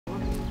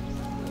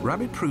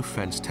Rabbit-proof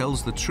fence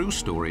tells the true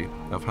story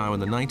of how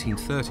in the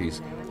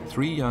 1930s,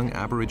 3 young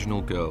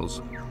Aboriginal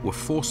girls were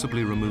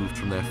forcibly removed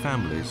from their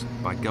families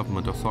by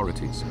government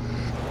authorities.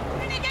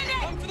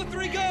 Come for the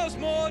 3 girls,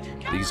 Maud!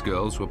 These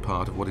girls were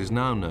part of what is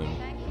now known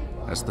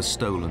as the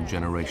stolen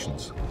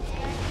generations.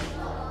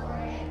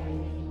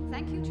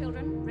 Thank you,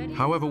 children. Ready?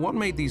 However, what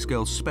made these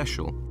girls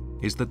special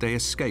is that they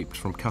escaped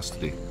from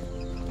custody.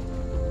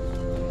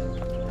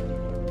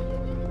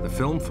 The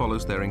film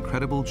follows their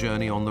incredible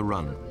journey on the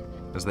run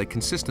as they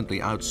consistently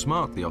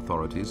outsmart the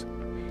authorities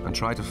and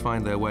try to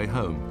find their way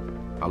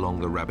home along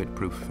the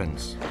rabbit-proof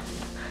fence.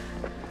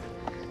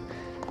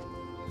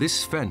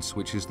 This fence,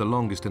 which is the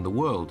longest in the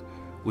world,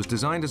 was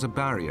designed as a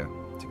barrier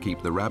to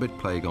keep the rabbit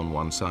plague on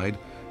one side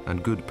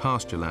and good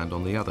pasture land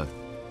on the other.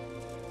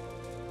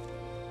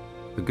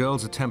 The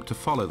girls attempt to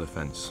follow the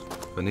fence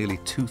for nearly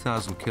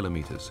 2,000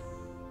 kilometers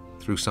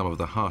through some of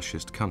the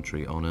harshest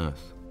country on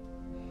Earth.